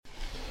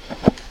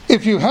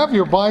If you have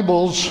your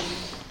Bibles,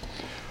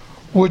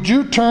 would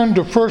you turn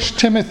to 1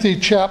 Timothy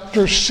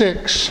chapter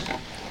 6?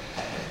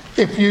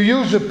 If you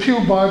use a Pew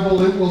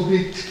Bible, it will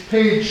be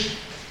page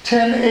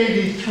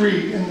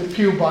 1083 in the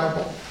Pew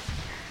Bible.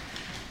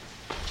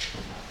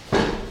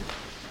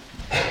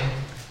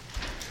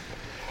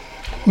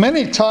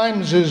 Many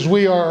times as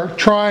we are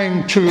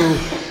trying to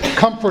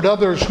comfort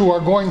others who are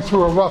going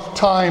through a rough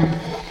time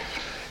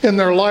in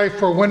their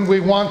life, or when we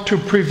want to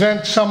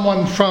prevent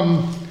someone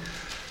from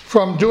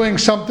doing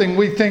something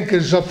we think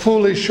is a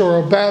foolish or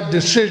a bad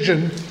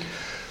decision,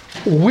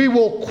 we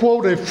will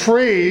quote a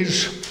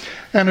phrase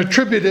and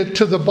attribute it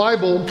to the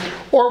Bible,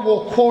 or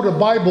we'll quote a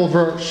Bible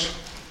verse.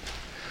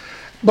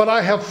 But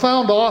I have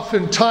found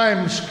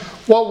oftentimes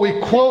what we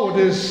quote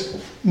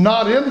is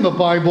not in the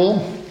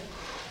Bible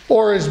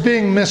or is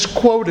being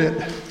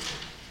misquoted.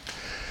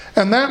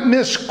 And that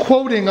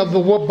misquoting of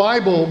the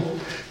Bible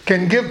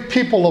can give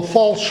people a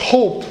false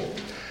hope.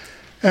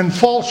 And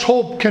false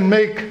hope can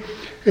make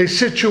a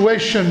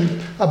situation,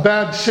 a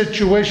bad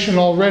situation,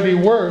 already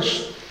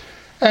worse.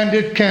 And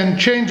it can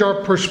change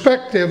our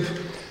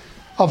perspective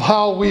of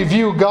how we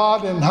view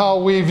God and how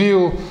we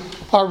view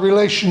our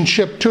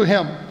relationship to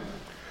Him.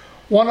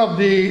 One of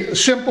the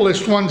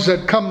simplest ones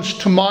that comes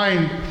to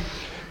mind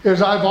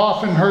is I've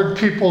often heard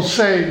people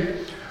say,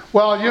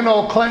 well, you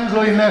know,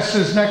 cleanliness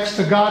is next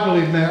to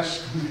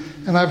godliness.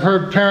 And I've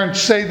heard parents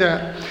say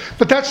that.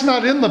 But that's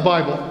not in the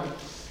Bible.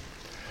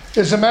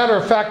 As a matter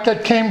of fact,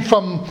 that came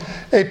from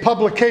a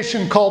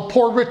publication called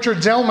Poor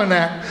Richard's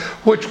Almanac,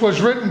 which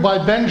was written by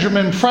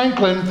Benjamin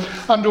Franklin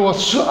under a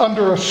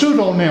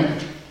pseudonym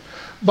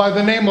by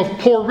the name of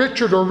Poor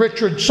Richard or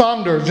Richard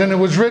Saunders. And it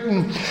was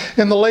written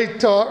in the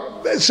late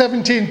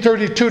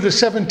 1732 to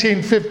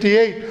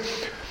 1758.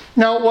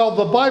 Now, while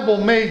the Bible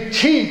may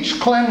teach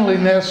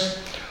cleanliness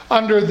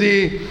under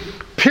the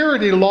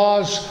purity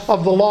laws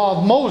of the law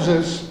of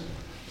Moses,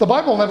 the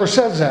Bible never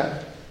says that.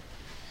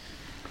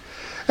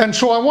 And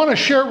so I want to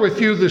share with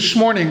you this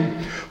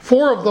morning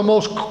 4 of the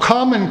most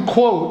common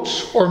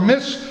quotes or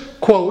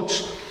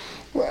misquotes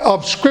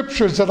of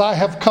scriptures that I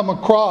have come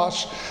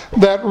across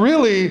that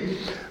really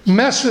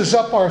messes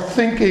up our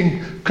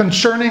thinking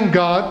concerning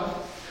God,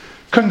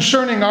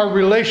 concerning our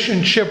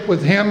relationship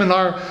with Him and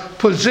our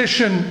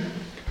position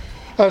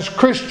as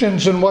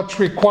Christians and what's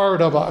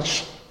required of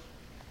us.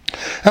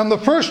 And the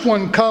first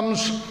one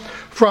comes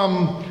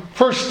from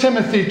 1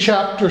 Timothy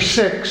chapter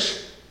 6.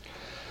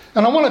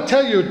 And I want to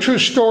tell you a true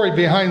story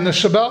behind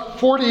this. About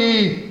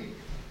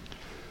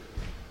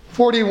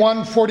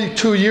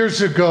 42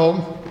 years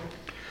ago,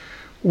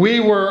 we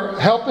were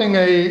helping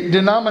a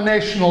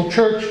denominational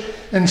church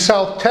in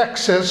South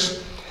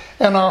Texas,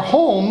 and our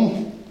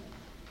home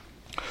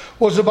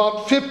was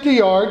about 50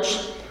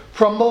 yards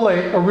from the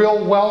lake, a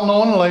real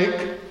well-known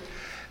lake,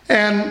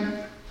 and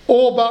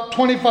about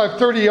 25,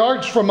 30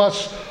 yards from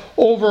us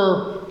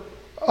over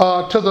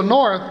to the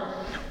north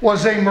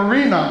was a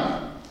marina.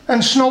 And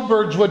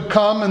snowbirds would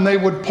come and they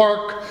would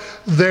park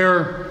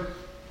their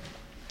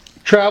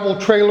travel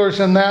trailers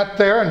and that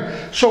there.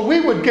 And so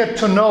we would get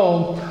to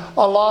know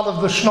a lot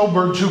of the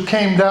snowbirds who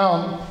came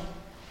down.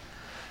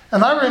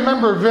 And I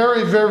remember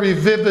very, very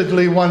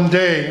vividly one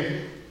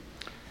day,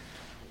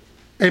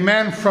 a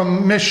man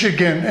from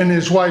Michigan and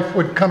his wife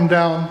would come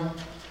down.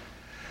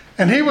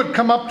 And he would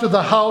come up to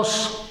the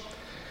house,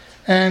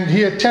 and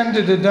he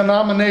attended a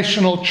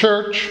denominational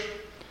church.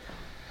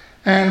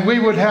 And we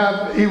would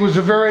have, he was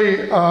a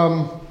very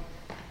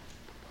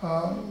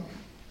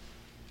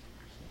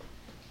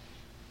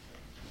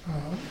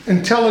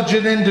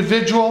intelligent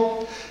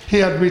individual. He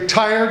had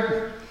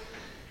retired.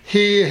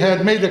 He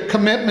had made a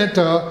commitment,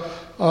 a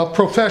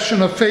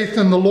profession of faith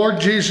in the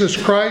Lord Jesus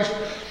Christ.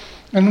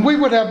 And we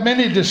would have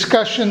many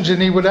discussions,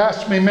 and he would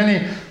ask me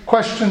many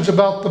questions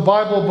about the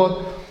Bible.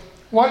 But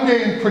one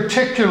day in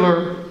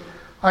particular,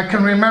 I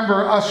can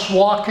remember us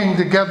walking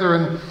together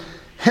and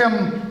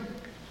him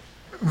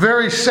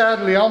very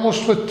sadly,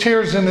 almost with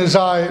tears in his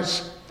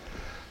eyes,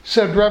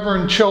 said,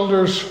 Reverend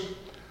Childers,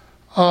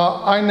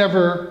 I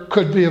never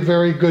could be a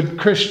very good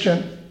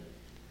Christian.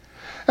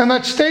 And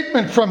that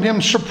statement from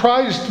him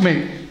surprised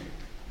me.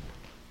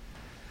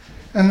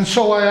 And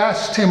so I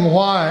asked him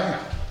why.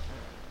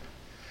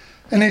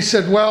 And he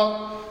said,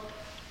 well,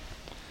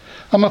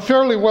 I'm a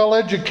fairly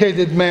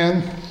well-educated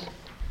man,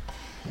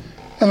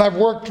 and I've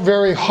worked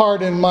very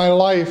hard in my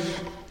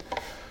life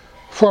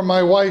for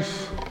my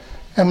wife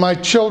and my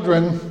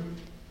children,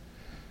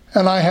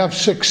 and I have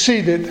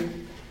succeeded.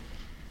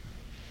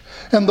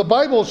 And the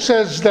Bible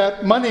says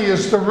that money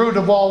is the root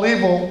of all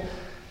evil,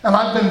 and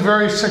I've been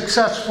very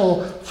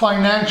successful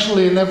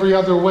financially in every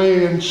other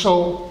way, and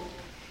so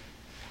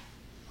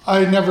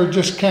I never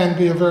just can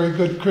be a very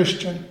good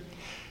Christian.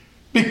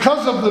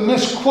 Because of the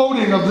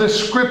misquoting of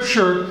this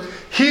scripture,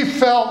 he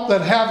felt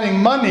that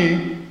having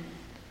money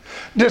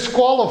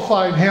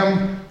disqualified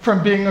him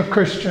from being a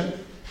Christian.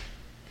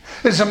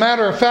 As a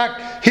matter of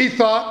fact, he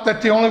thought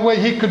that the only way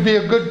he could be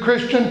a good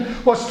Christian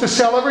was to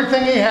sell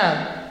everything he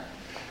had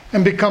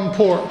and become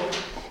poor.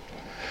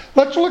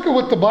 Let's look at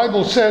what the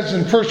Bible says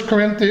in 1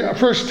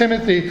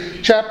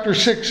 Timothy chapter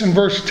 6 and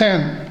verse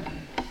 10.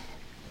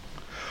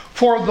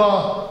 For the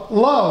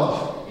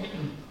love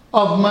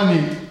of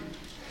money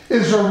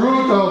is a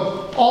root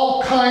of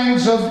all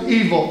kinds of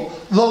evil.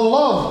 The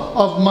love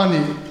of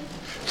money,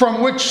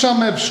 from which some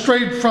have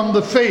strayed from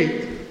the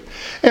faith.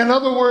 In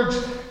other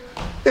words,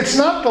 it's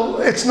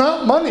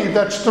not money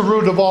that's the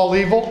root of all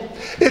evil.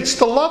 It's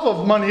the love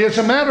of money. As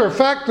a matter of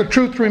fact, the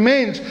truth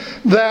remains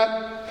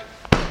that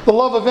the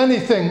love of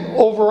anything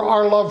over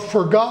our love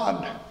for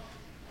God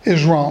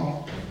is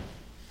wrong.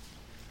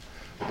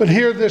 But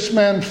here this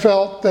man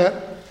felt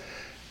that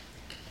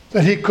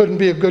he couldn't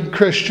be a good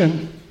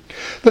Christian.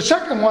 The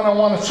second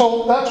one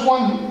so that's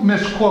one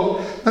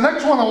misquote. The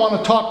next one I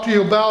want to talk to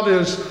you about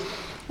is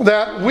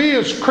that we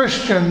as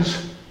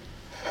Christians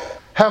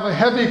have a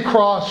heavy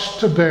cross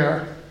to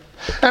bear.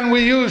 And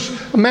we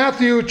use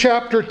Matthew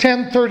chapter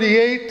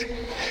 10:38.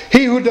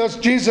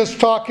 Jesus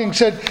talking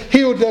said, he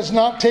who does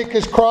not take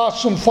his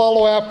cross and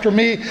follow after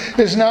me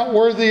is not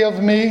worthy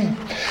of me.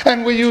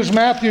 And we use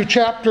Matthew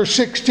chapter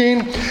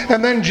 16.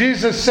 And then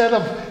Jesus said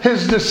of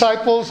his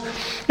disciples,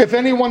 if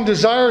anyone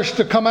desires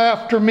to come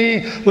after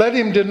me, let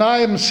him deny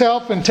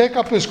himself and take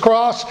up his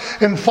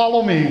cross and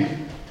follow me.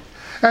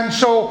 And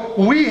so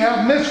we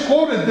have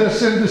misquoted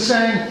this into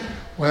saying,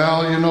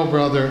 well,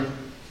 brother,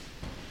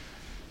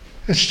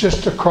 it's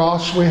just a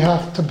cross we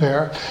have to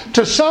bear.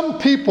 To some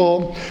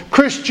people,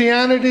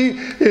 Christianity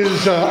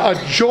is a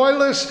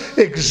joyless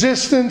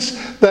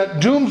existence that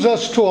dooms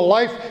us to a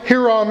life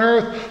here on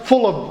earth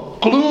full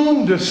of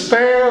gloom,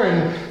 despair,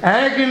 and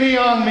agony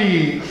on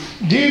me.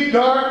 Deep,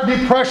 dark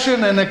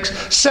depression and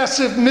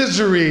excessive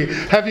misery.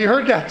 Have you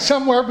heard that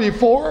somewhere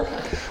before?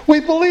 We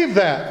believe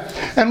that.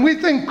 And we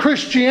think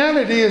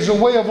Christianity is a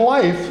way of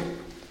life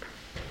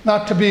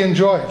not to be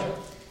enjoyed.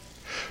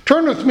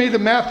 Turn with me to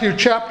Matthew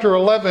chapter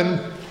 11.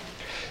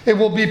 It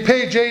will be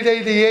page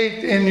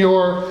 888 in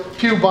your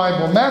Pew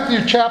Bible.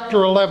 Matthew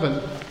chapter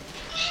 11.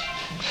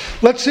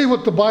 Let's see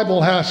what the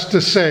Bible has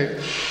to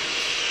say.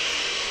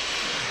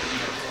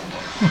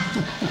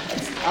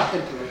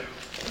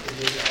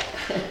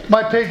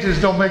 My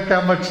pages don't make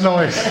that much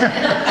noise.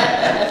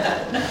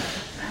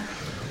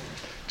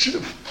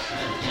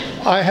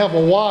 I have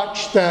a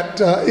watch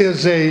that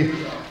is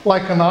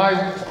like an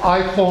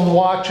iPhone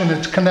watch, and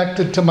it's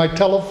connected to my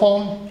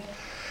telephone.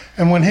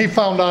 And when he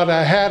found out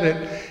I had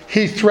it,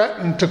 he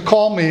threatened to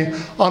call me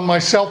on my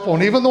cell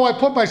phone. Even though I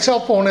put my cell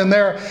phone in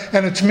there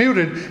and it's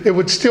muted, it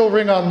would still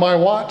ring on my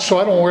watch, so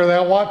I don't wear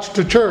that watch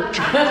to church.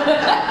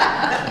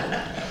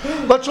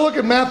 Let's look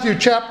at Matthew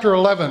chapter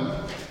 11. I'm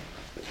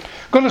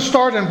going to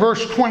start in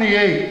verse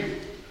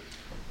 28.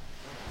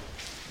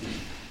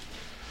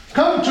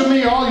 Come to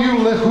me, all you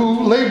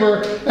who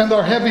labor and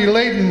are heavy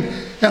laden,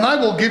 and I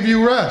will give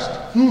you rest.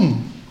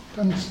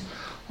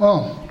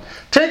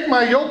 Take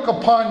my yoke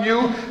upon you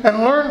and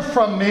learn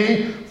from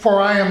me, for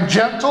I am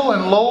gentle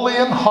and lowly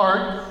in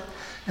heart,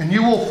 and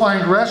you will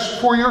find rest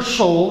for your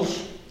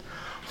souls.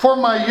 For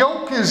my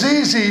yoke is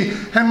easy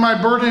and my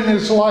burden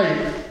is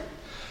light.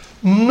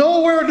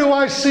 Nowhere do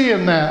I see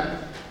in that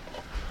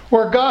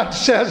where God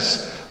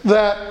says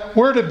that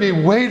we're to be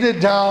weighted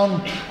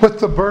down with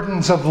the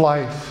burdens of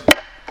life.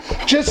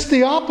 Just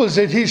the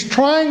opposite. He's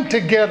trying to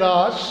get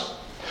us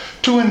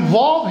to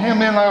involve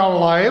Him in our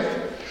life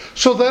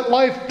so that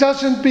life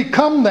doesn't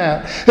become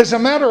that. As a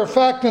matter of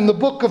fact, in the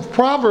book of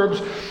Proverbs,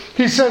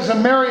 he says, a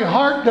merry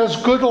heart does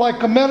good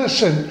like a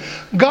medicine.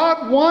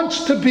 God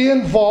wants to be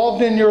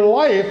involved in your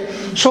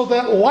life so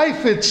that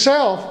life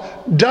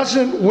itself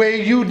doesn't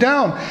weigh you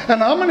down.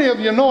 And how many of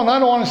you know, and I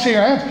don't want to see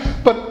your hands,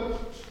 but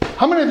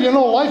how many of you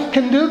know life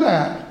can do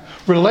that?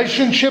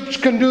 Relationships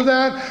can do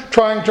that.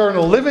 Trying to earn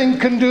a living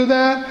can do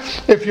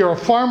that. If you're a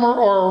farmer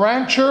or a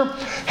rancher,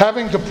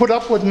 having to put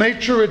up with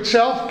nature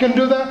itself can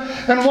do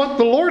that. And what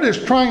the Lord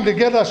is trying to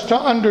get us to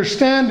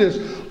understand is,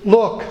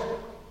 look,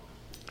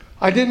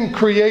 I didn't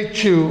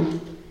create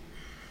you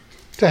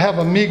to have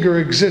a meager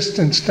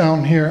existence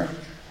down here.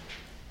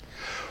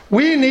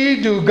 We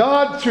need to,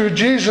 God through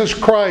Jesus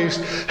Christ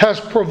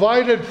has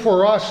provided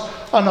for us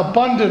an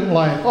abundant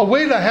life, a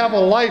way to have a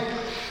life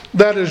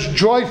that is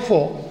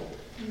joyful.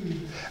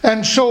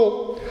 And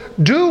so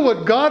do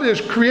what God has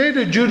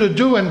created you to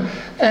do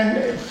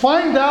and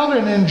find out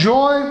and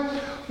enjoy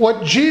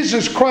what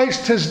Jesus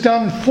Christ has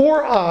done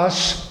for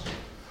us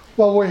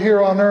while we're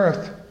here on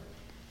earth.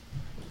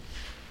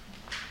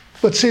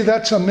 But see,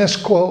 that's a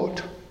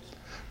misquote.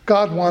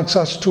 God wants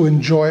us to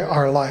enjoy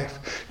our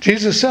life.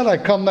 Jesus said, I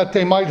come that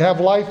they might have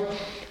life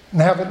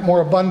and have it more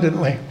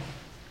abundantly.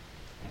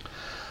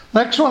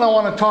 Next one I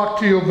want to talk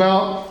to you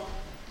about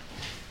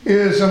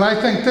is, and I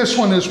think this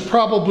one is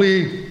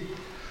probably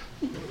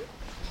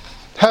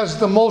has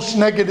the most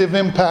negative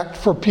impact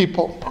for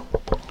people.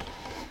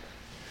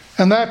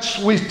 And that's,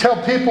 we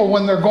tell people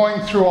when they're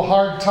going through a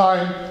hard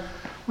time,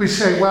 we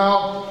say,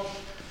 well,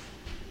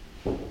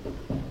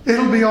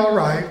 it'll be all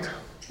right.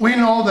 We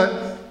know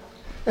that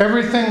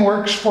everything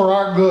works for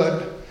our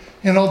good.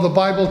 You know, the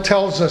Bible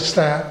tells us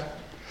that.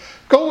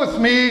 Go with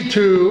me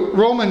to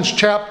Romans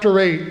chapter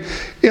 8.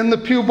 In the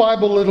Pew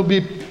Bible, it'll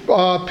be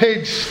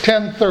page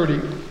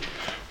 1030.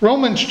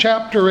 Romans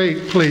chapter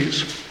 8,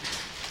 please.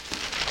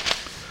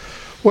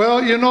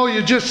 Well,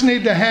 you just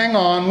need to hang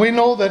on. We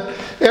know that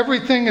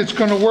everything is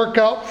going to work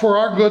out for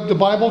our good. The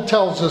Bible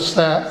tells us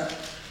that.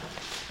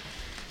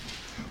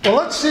 Well,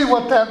 let's see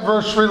what that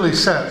verse really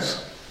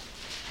says.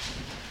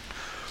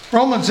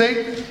 Romans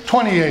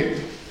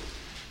 8:28.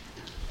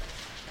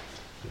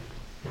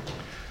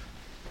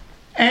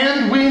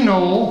 And we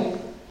know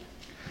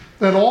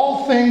that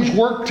all things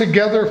work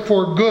together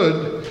for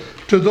good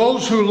to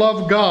those who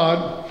love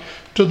God,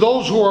 to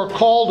those who are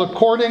called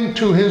according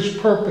to His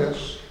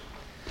purpose.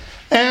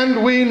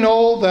 And we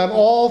know that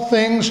all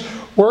things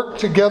work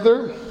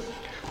together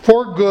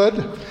for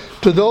good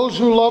to those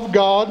who love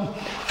God,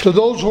 to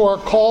those who are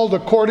called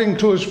according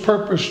to His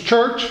purpose.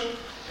 Church,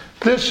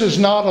 this is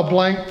not a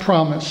blank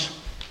promise.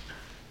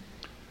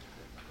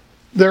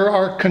 There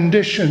are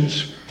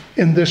conditions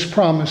in this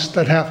promise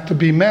that have to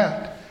be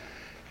met.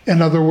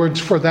 In other words,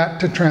 for that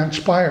to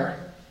transpire.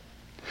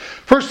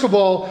 First of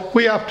all,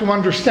 we have to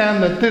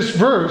understand that this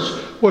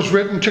verse was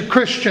written to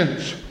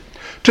Christians.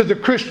 To the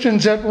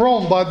Christians at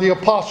Rome by the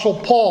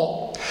Apostle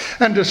Paul.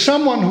 And to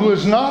someone who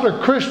is not a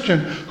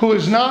Christian,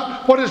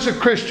 what is a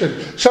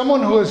Christian?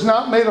 Someone who has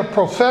not made a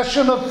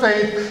profession of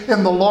faith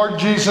in the Lord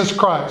Jesus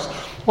Christ.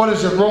 What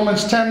is it?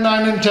 Romans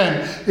 10:9 and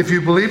 10. If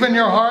you believe in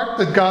your heart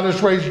that God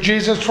has raised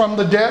Jesus from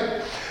the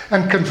dead,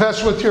 and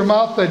confess with your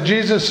mouth that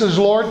Jesus is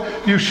Lord,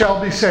 you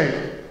shall be saved.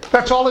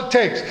 That's all it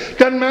takes.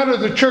 Doesn't matter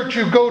the church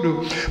you go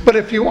to. But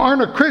if you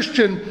aren't a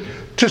Christian,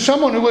 to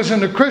someone who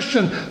isn't a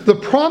Christian, the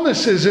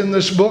promises in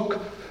this book,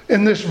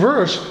 in this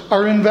verse,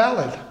 are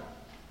invalid.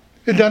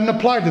 It doesn't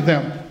apply to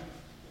them.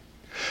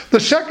 The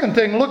second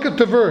thing, look at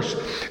the verse.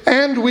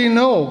 And we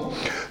know.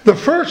 The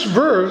first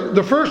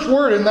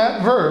word in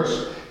that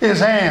verse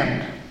is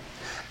and.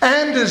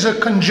 And is a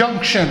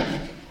conjunction.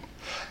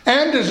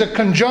 And is a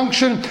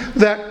conjunction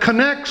that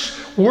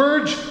connects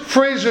words,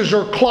 phrases,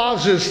 or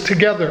clauses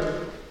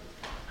together.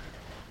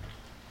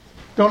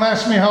 Don't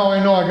ask me how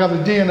I know I got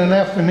a D and an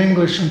F in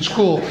English in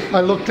school.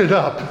 I looked it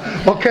up.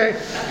 Okay?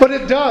 But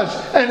it does.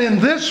 And in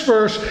this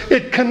verse,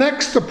 it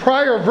connects the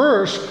prior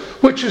verse,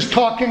 which is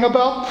talking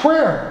about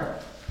prayer.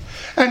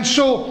 And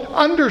so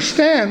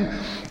understand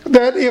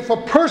that if a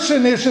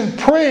person isn't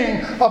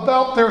praying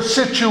about their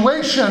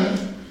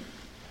situation,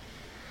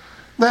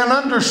 then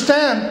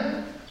understand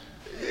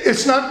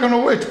it's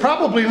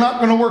probably not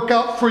going to work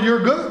out for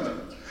your good.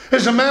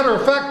 As a matter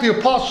of fact, the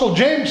Apostle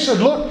James said,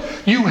 look,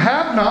 you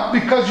have not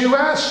because you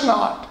ask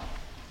not.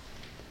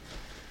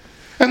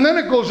 And then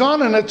it goes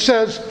on and it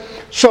says,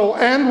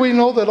 and we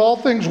know that all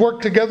things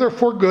work together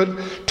for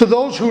good to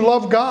those who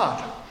love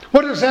God.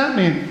 What does that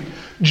mean?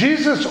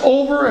 Jesus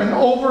over and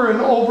over and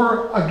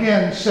over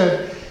again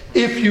said,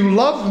 if you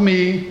love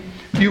me,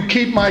 you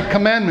keep my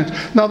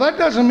commandments. Now that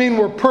doesn't mean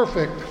we're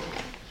perfect.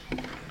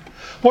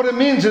 What it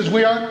means is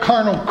we aren't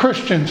carnal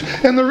Christians.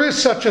 And there is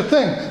such a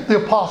thing.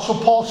 The Apostle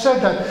Paul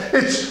said that.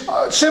 It's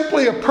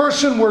simply a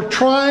person we're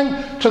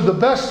trying to the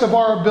best of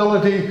our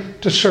ability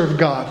to serve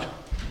God.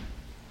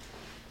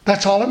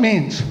 That's all it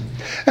means.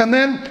 And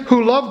then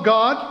who love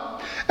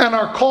God and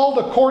are called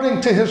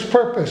according to His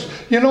purpose.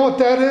 You know what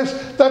that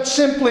is? That's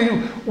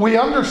simply we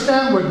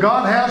understand what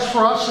God has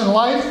for us in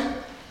life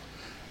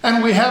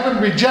and we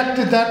haven't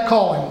rejected that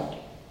calling.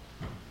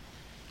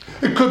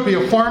 It could be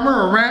a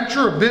farmer, a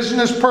rancher, a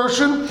business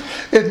person.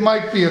 It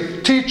might be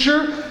a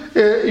teacher.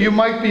 You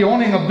might be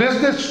owning a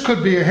business. It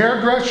could be a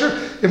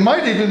hairdresser. It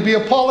might even be a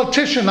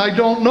politician. I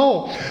don't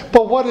know.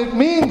 But what it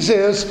means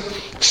is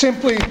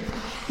simply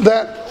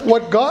that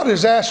what God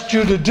has asked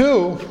you to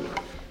do,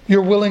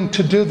 you're willing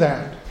to do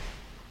that.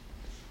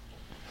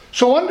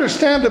 So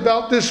understand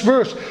about this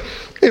verse.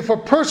 If a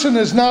person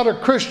is not a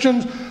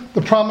Christian,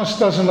 the promise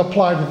doesn't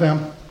apply to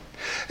them.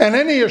 And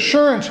any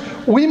assurance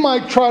we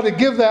might try to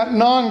give that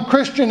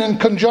non-Christian in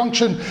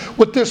conjunction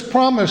with this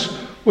promise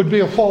would be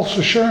a false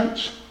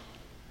assurance.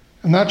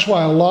 And that's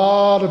why a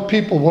lot of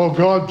people,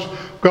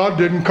 God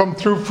didn't come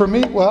through for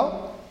me.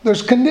 Well,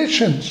 there's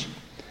conditions.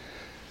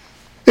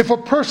 If a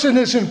person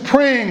isn't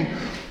praying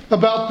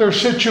about their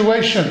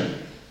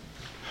situation,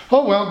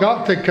 God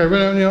will take care of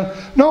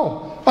it.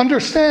 No,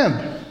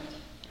 understand.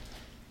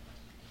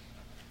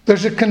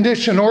 There's a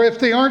condition. Or if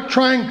they aren't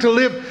trying to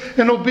live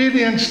in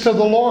obedience to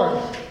the Lord.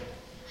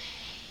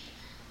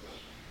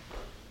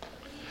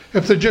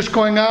 If they're just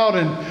going out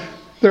and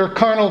they're a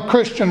carnal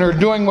Christian or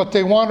doing what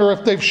they want, or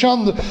if they've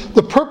shunned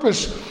the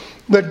purpose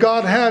that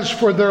God has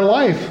for their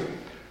life,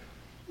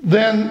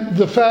 then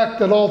the fact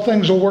that all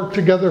things will work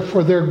together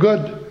for their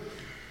good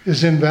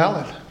is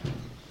invalid.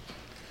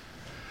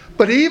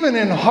 But even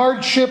in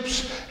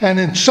hardships and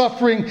in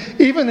suffering,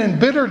 even in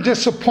bitter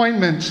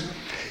disappointments,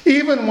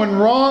 even when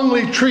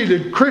wrongly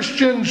treated,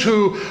 Christians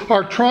who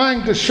are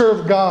trying to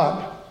serve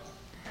God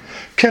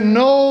can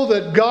know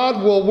that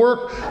God will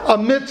work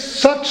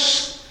amidst such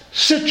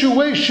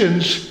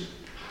situations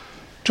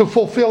to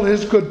fulfill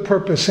His good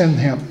purpose in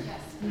them.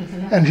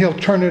 And He'll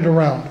turn it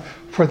around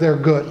for their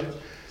good.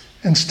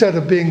 Instead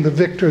of being the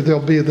victor, they'll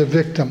be the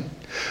victim.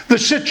 The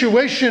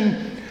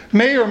situation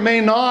may or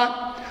may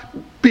not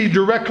be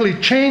directly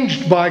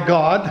changed by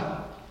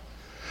God,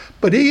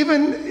 but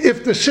even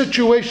if the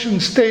situation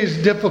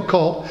stays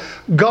difficult,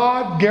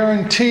 God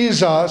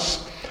guarantees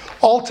us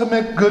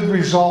ultimate good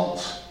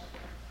results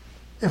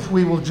if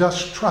we will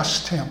just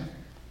trust Him.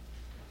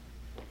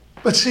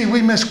 But see,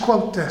 we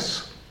misquote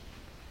this.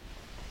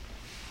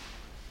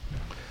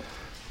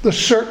 The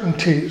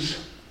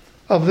certainties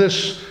of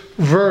this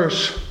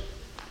verse,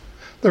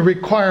 the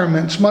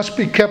requirements, must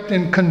be kept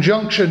in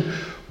conjunction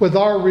with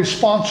our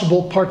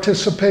responsible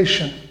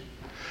participation.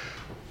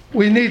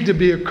 We need to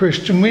be a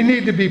Christian. We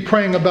need to be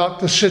praying about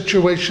the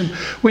situation.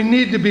 We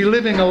need to be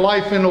living a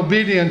life in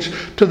obedience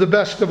to the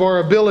best of our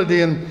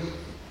ability, and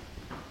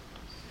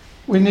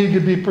we need to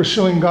be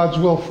pursuing God's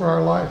will for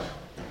our life.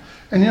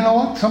 And you know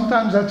what?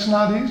 Sometimes that's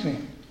not easy.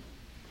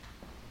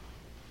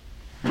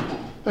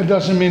 That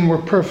doesn't mean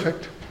we're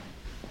perfect.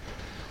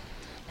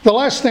 The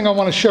last thing I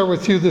want to share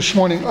with you this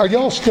morning, are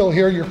y'all still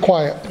here? You're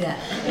quiet.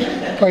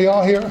 Yeah. Are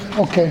y'all here?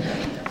 Okay.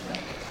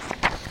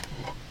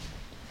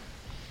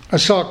 I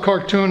saw a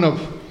cartoon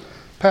of a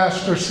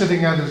pastor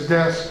sitting at his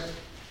desk,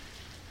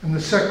 and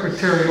the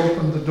secretary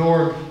opened the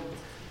door,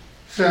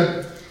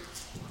 said,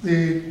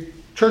 the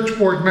church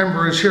board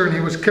member is here, and he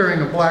was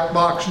carrying a black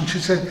box, and she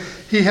said,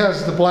 he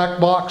has the black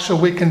box so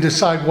we can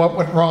decide what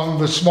went wrong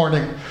this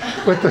morning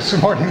with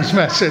this morning's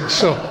message.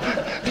 So,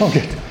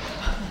 okay.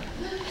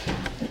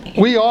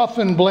 We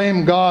often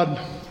blame God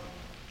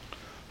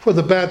for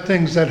the bad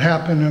things that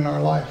happen in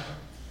our life.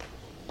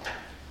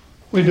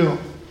 We do.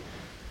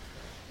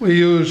 We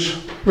use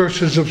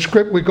verses of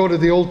script. We go to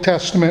the Old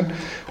Testament,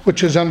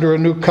 which is under a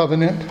new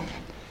covenant.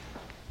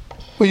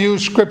 We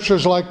use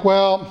scriptures like,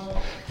 well,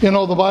 you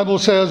know, the Bible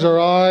says our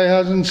eye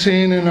hasn't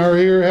seen and our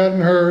ear hadn't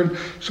heard,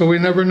 so we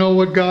never know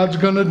what God's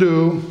going to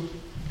do.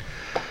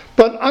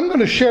 But I'm going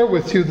to share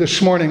with you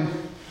this morning,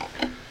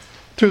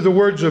 through the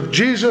words of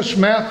Jesus,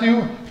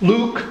 Matthew,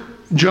 Luke,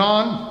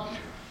 John,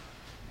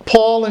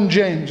 Paul, and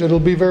James, it'll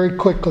be very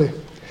quickly,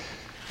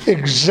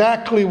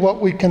 exactly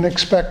what we can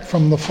expect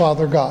from the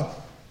Father God.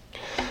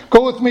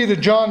 Go with me to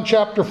John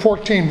chapter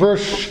 14,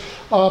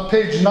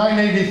 page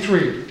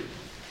 983.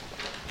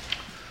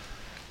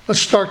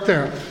 Let's start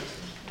there.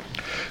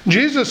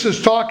 Jesus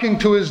is talking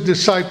to his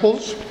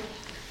disciples,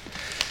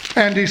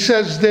 and he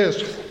says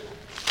this,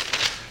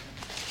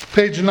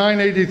 page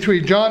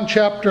 983, John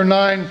chapter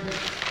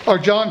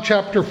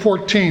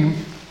 14.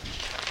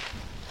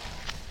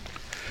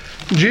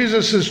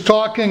 Jesus is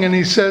talking, and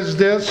he says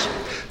this.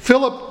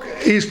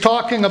 He's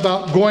talking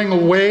about going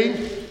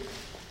away,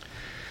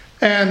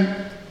 and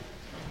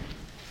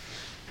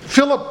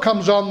Philip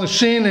comes on the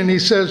scene and he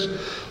says,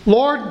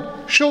 Lord,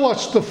 show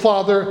us the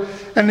Father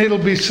and it'll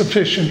be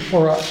sufficient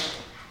for us.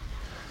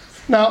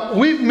 Now,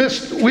 we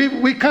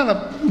kind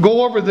of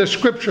go over this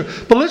scripture,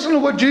 but listen to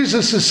what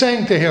Jesus is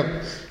saying to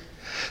him.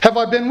 Have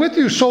I been with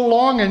you so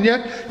long and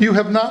yet you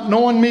have not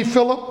known me,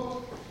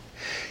 Philip?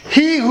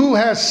 He who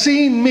has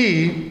seen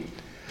me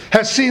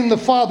has seen the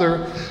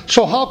Father,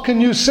 so how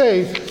can you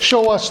say,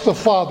 show us the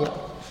Father?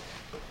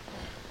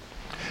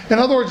 In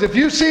other words, if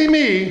you see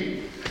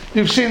me,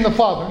 you've seen the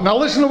Father. Now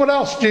listen to what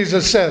else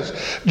Jesus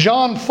says.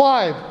 John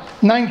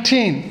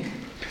 5:19,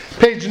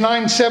 page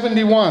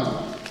 971.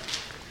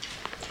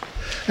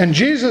 And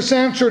Jesus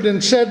answered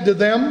and said to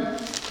them,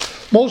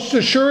 most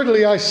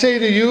assuredly I say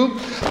to you,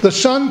 the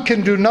Son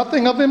can do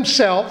nothing of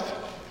himself,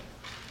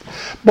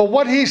 but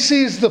what he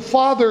sees the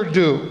Father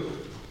do,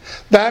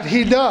 that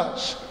he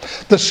does.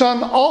 The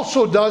Son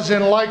also does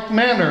in like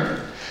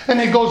manner. And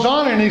he goes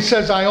on and he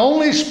says, I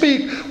only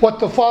speak what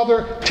the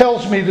Father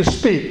tells me to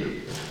speak.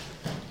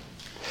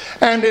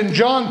 And in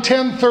John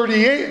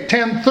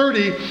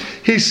 10:30,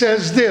 he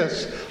says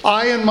this,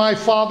 I and my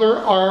Father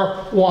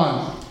are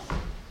one.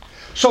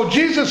 So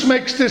Jesus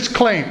makes this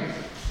claim.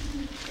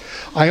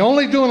 I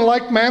only do in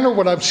like manner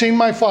what I've seen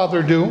my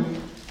Father do.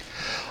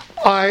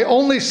 I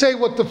only say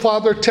what the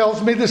Father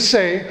tells me to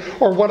say,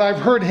 or what I've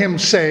heard him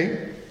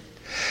say.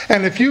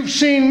 And if you've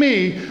seen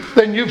me,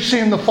 then you've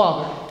seen the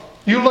Father.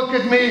 You look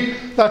at me,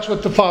 that's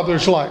what the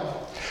Father's like.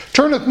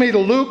 Turn with me to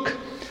Luke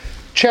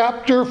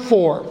chapter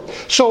 4.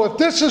 So if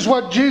this is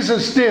what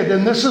Jesus did,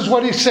 and this is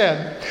what he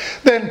said,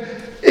 then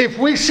if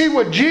we see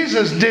what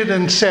Jesus did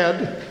and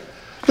said,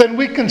 then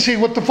we can see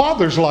what the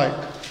Father's like.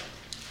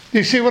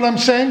 You see what I'm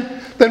saying?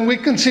 Then we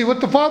can see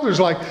what the Father's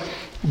like.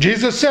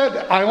 Jesus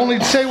said, I only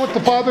say what the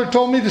Father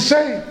told me to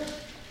say.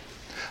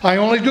 I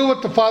only do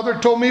what the Father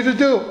told me to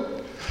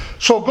do.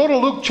 So go to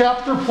Luke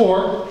chapter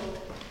 4,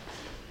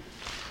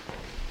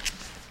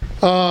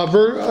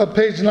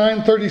 page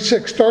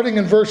 936, starting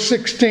in verse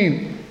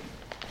 16.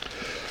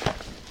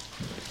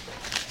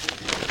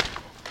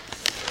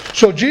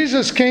 So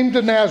Jesus came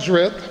to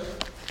Nazareth,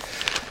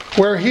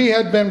 where he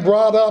had been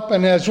brought up,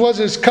 and as was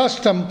his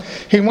custom,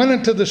 he went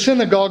into the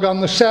synagogue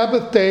on the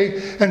Sabbath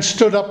day and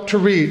stood up to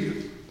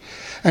read.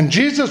 And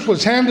Jesus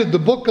was handed the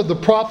book of the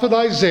prophet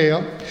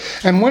Isaiah,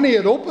 and when he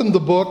had opened the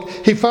book,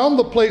 he found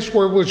the place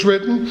where it was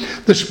written,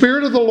 the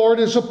Spirit of the Lord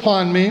is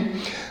upon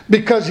me,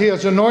 because he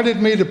has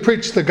anointed me to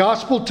preach the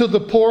gospel to the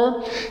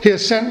poor. He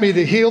has sent me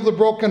to heal the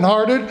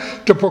brokenhearted,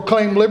 to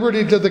proclaim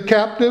liberty to the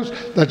captives,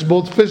 that's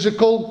both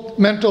physical,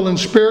 mental, and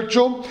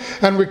spiritual,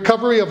 and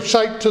recovery of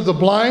sight to the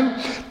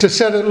blind, to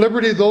set at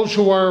liberty those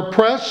who are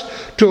oppressed,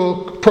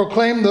 to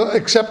proclaim the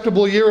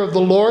acceptable year of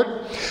the Lord.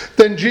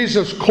 Then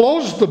Jesus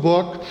closed the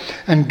book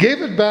and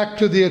gave it back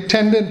to the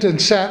attendant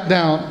and sat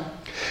down.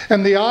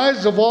 And the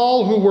eyes of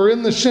all who were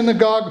in the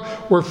synagogue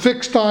were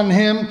fixed on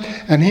him,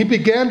 and he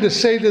began to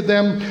say to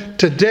them,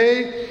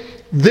 "Today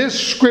this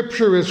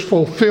scripture is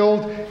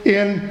fulfilled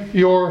in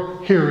your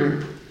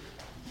hearing."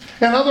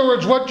 In other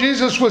words, what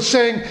Jesus was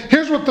saying,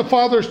 here's what the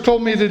Father's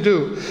told me to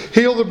do.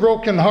 Heal the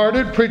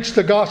brokenhearted, preach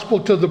the gospel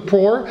to the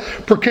poor,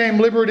 proclaim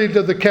liberty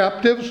to the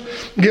captives,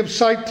 give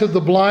sight to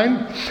the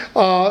blind,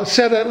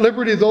 set at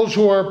liberty those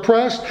who are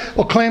oppressed,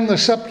 proclaim the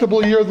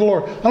acceptable year of the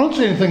Lord. I don't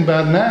see anything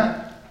bad in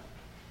that.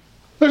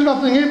 There's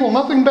nothing evil,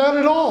 nothing bad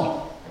at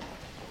all.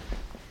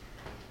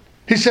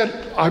 He said,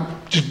 I'm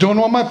just doing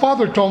what my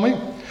Father told me.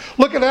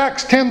 Look at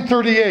Acts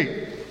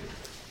 10:38.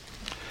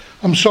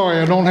 I'm sorry,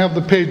 I don't have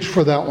the page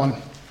for that one.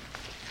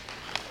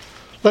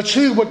 Let's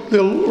see what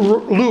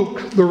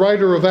Luke, the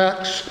writer of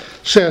Acts,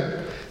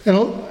 said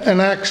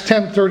in Acts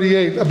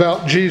 10:38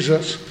 about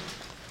Jesus.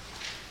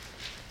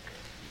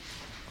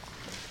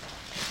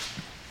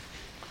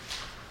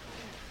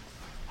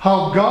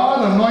 How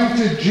God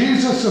anointed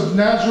Jesus of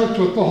Nazareth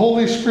with the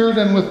Holy Spirit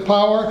and with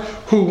power,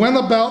 who went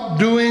about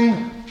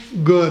doing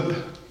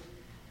good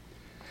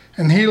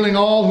and healing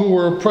all who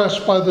were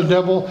oppressed by the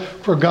devil,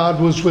 for God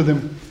was with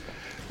him.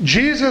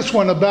 Jesus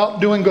went about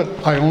doing good.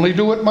 I only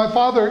do what my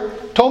Father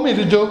told me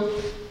to do.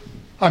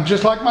 I'm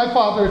just like my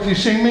Father. If you've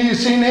seen me, you've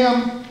seen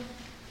him.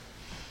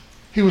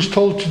 He was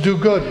told to do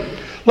good.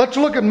 Let's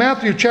look at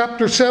Matthew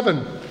chapter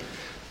 7,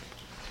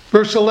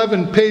 verse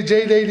 11, page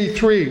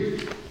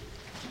 883.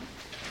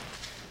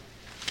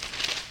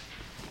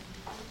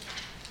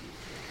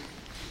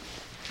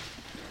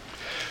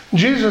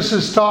 Jesus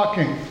is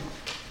talking.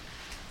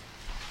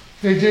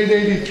 Page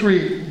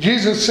 883.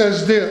 Jesus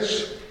says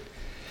this: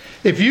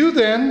 "If you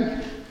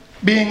then,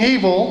 being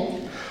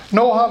evil,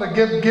 know how to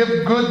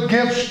give good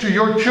gifts to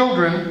your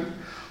children,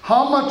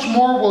 how much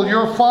more will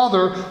your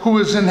Father who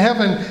is in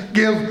heaven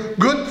give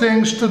good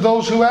things to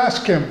those who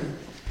ask him?"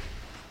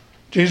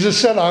 Jesus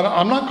said,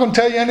 I'm not going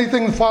to tell you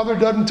anything the Father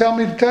doesn't tell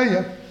me to tell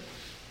you.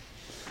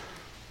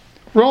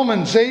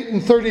 Romans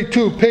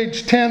 8:32,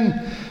 page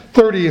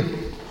 1030.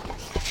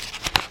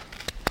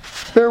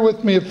 Bear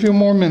with me a few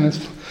more minutes.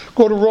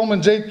 Go to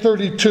Romans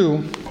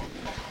 8:32.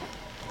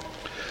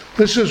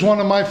 This is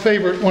one of my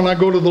favorite when I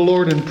go to the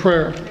Lord in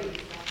prayer.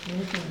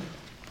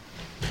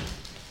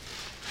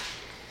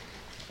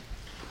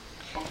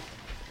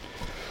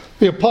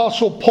 The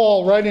Apostle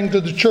Paul writing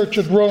to the church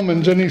at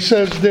Romans, and he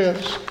says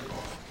this.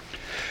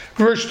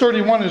 Verse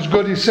 31 is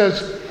good. He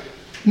says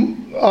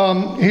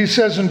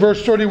in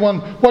verse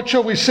 31, "What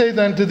shall we say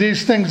then to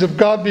these things? If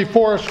God be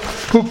for us,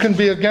 who can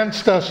be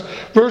against us?"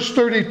 Verse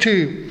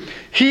 32,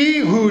 "He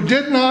who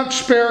did not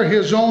spare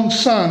his own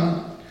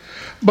Son,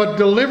 but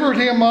delivered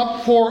him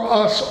up for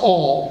us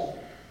all,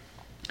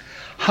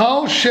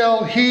 how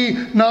shall he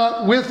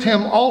not with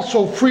him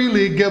also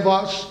freely give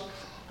us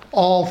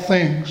all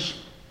things?"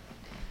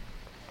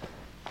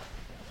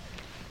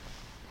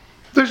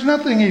 There's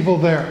nothing evil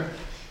there.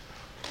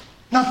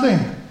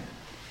 Nothing.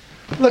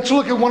 Let's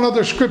look at one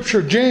other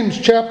scripture. James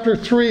chapter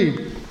 3,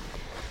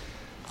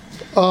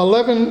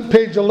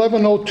 page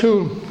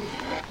 1102.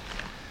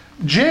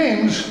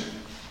 James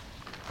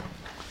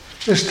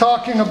is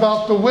talking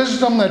about the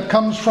wisdom that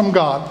comes from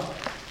God.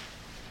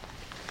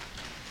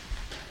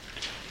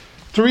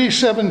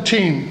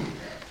 3:17.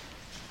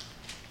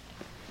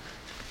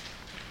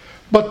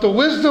 "But the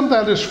wisdom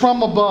that is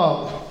from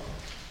above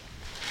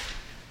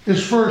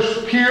is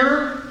first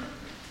pure,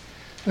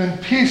 then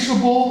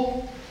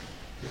peaceable,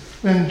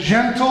 then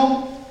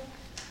gentle,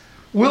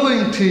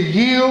 willing to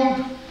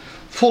yield,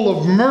 full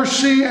of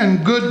mercy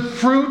and good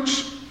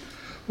fruits,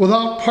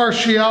 without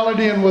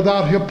partiality and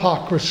without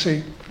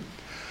hypocrisy."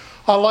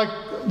 I like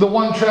the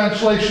one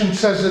translation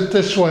says it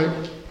this way: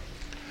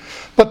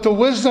 "But the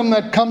wisdom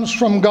that comes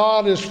from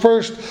God is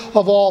first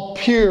of all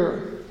pure,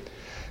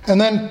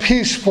 and then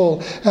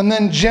peaceful, and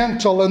then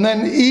gentle, and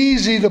then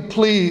easy to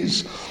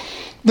please."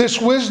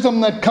 This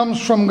wisdom that comes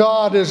from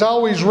God is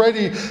always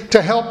ready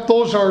to help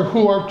those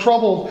who are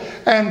troubled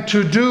and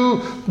to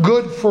do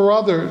good for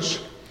others.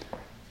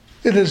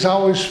 It is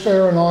always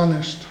fair and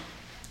honest.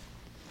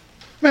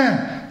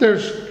 Man,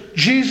 there's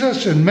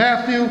Jesus and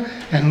Matthew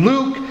and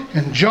Luke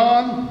and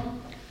John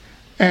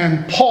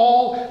and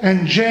Paul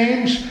and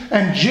James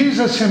and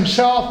Jesus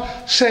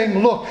himself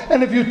saying, look,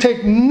 and if you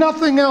take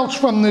nothing else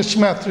from this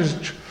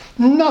message,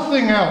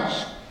 nothing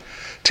else,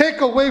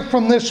 take away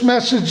from this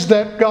message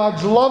that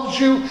God loves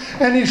you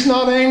and He's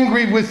not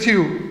angry with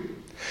you.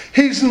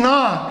 He's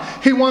not.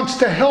 He wants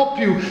to help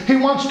you. He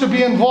wants to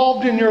be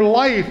involved in your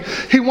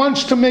life. He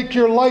wants to make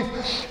your life,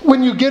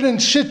 when you get in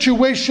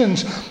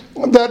situations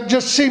that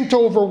just seem to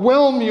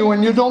overwhelm you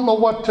and you don't know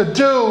what to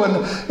do,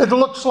 and it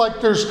looks like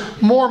there's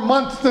more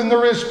month than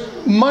there is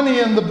money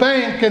in the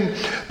bank, and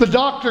the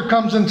doctor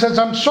comes and says,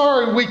 I'm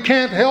sorry, we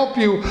can't help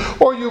you,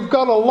 or you've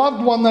got a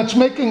loved one that's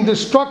making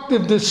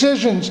destructive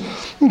decisions.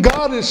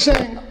 God is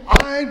saying,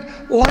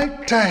 I'd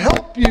like to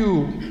help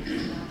you.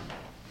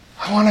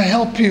 I want to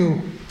help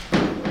you.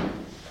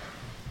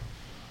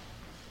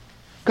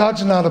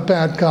 God's not a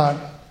bad God.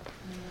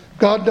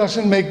 God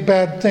doesn't make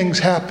bad things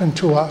happen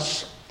to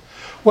us.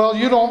 Well,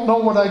 you don't know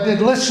what I did.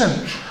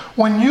 Listen,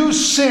 when you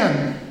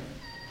sin,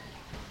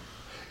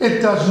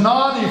 it does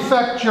not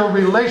affect your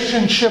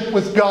relationship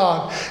with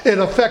God. It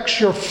affects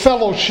your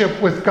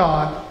fellowship with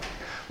God.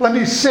 Let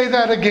me say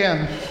that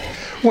again.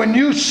 When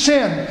you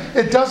sin,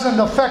 it doesn't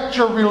affect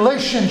your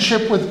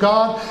relationship with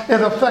God.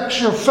 It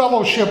affects your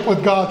fellowship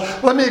with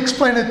God. Let me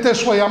explain it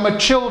this way. I'm a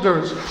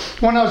Childers.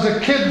 When I was a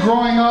kid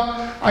growing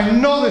up, I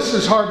know this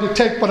is hard to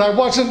take, but I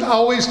wasn't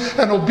always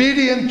an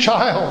obedient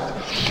child.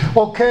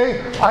 Okay?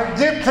 I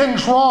did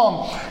things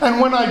wrong. And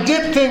when I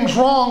did things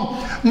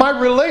wrong, my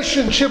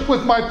relationship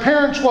with my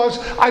parents was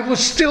I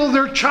was still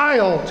their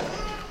child.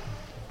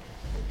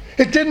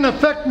 It didn't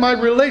affect my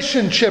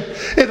relationship.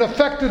 It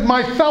affected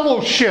my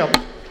fellowship.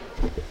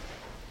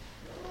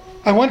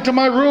 I went to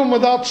my room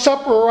without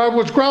supper, or I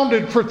was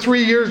grounded for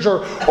 3 years,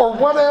 or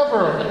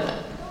whatever.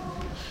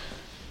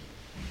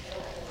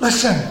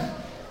 Listen,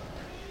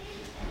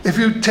 if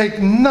you take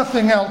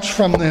nothing else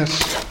from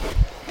this,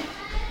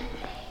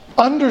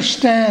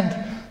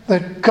 understand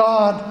that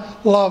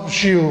God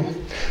loves you.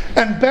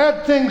 And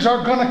bad things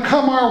are going to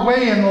come our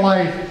way in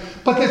life.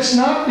 But it's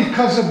not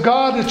because of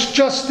God, it's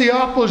just the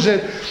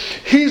opposite.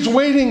 He's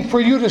waiting for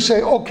you to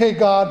say, okay,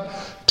 God,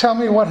 tell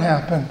me what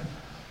happened.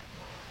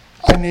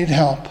 I need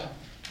help.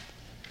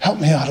 Help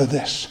me out of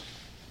this.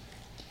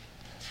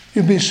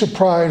 You'd be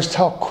surprised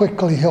how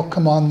quickly He'll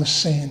come on the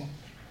scene.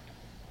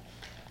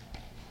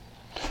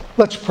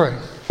 Let's pray.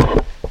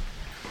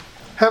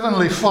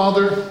 Heavenly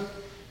Father,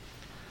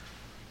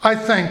 I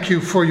thank You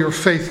for Your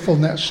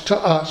faithfulness to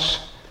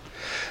us.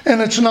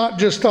 And it's not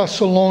just us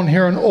alone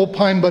here in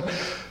Opine, but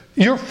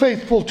You're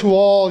faithful to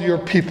all Your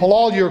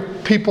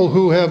people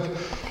who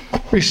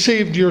have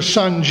received Your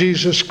Son,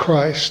 Jesus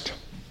Christ.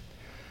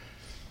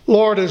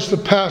 Lord, as the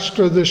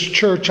pastor of this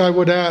church, I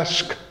would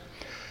ask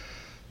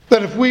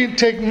that if we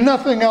take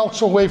nothing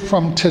else away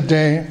from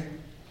today,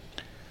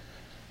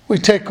 we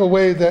take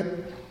away that,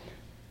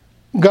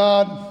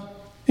 God,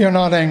 You're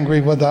not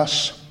angry with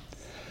us,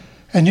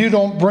 and You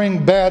don't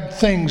bring bad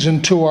things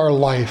into our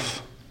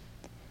life.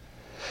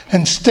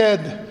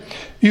 Instead,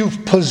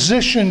 You've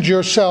positioned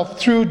Yourself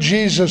through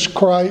Jesus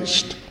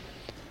Christ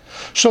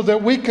so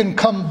that we can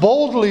come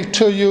boldly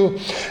to You,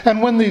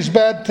 and when these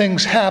bad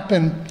things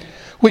happen,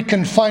 we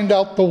can find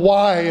out the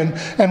why,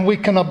 and we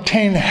can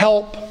obtain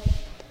help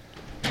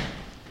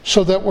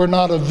so that we're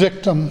not a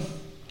victim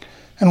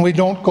and we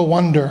don't go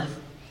under.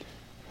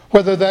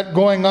 Whether that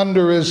going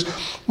under is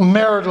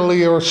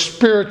maritally or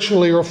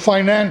spiritually or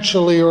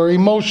financially or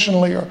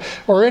emotionally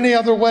or any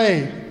other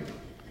way.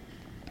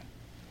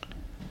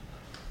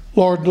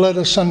 Lord, let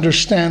us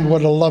understand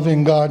what a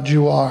loving God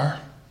You are.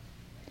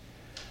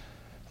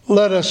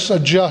 Let us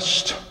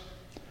adjust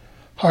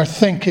our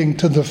thinking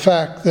to the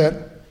fact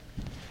that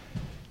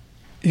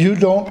You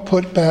don't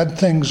put bad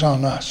things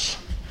on us.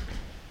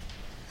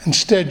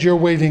 Instead, You're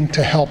waiting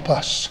to help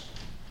us.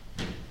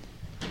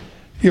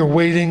 You're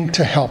waiting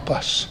to help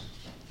us.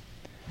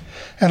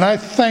 And I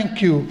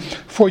thank You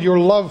for Your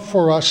love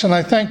for us, and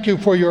I thank You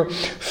for Your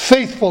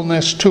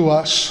faithfulness to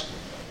us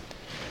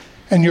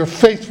and Your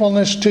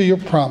faithfulness to Your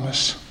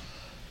promise.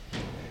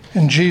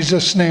 In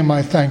Jesus' name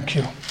I thank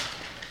You.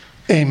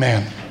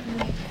 Amen.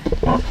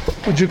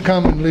 Would you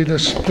come and lead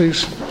us,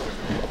 please?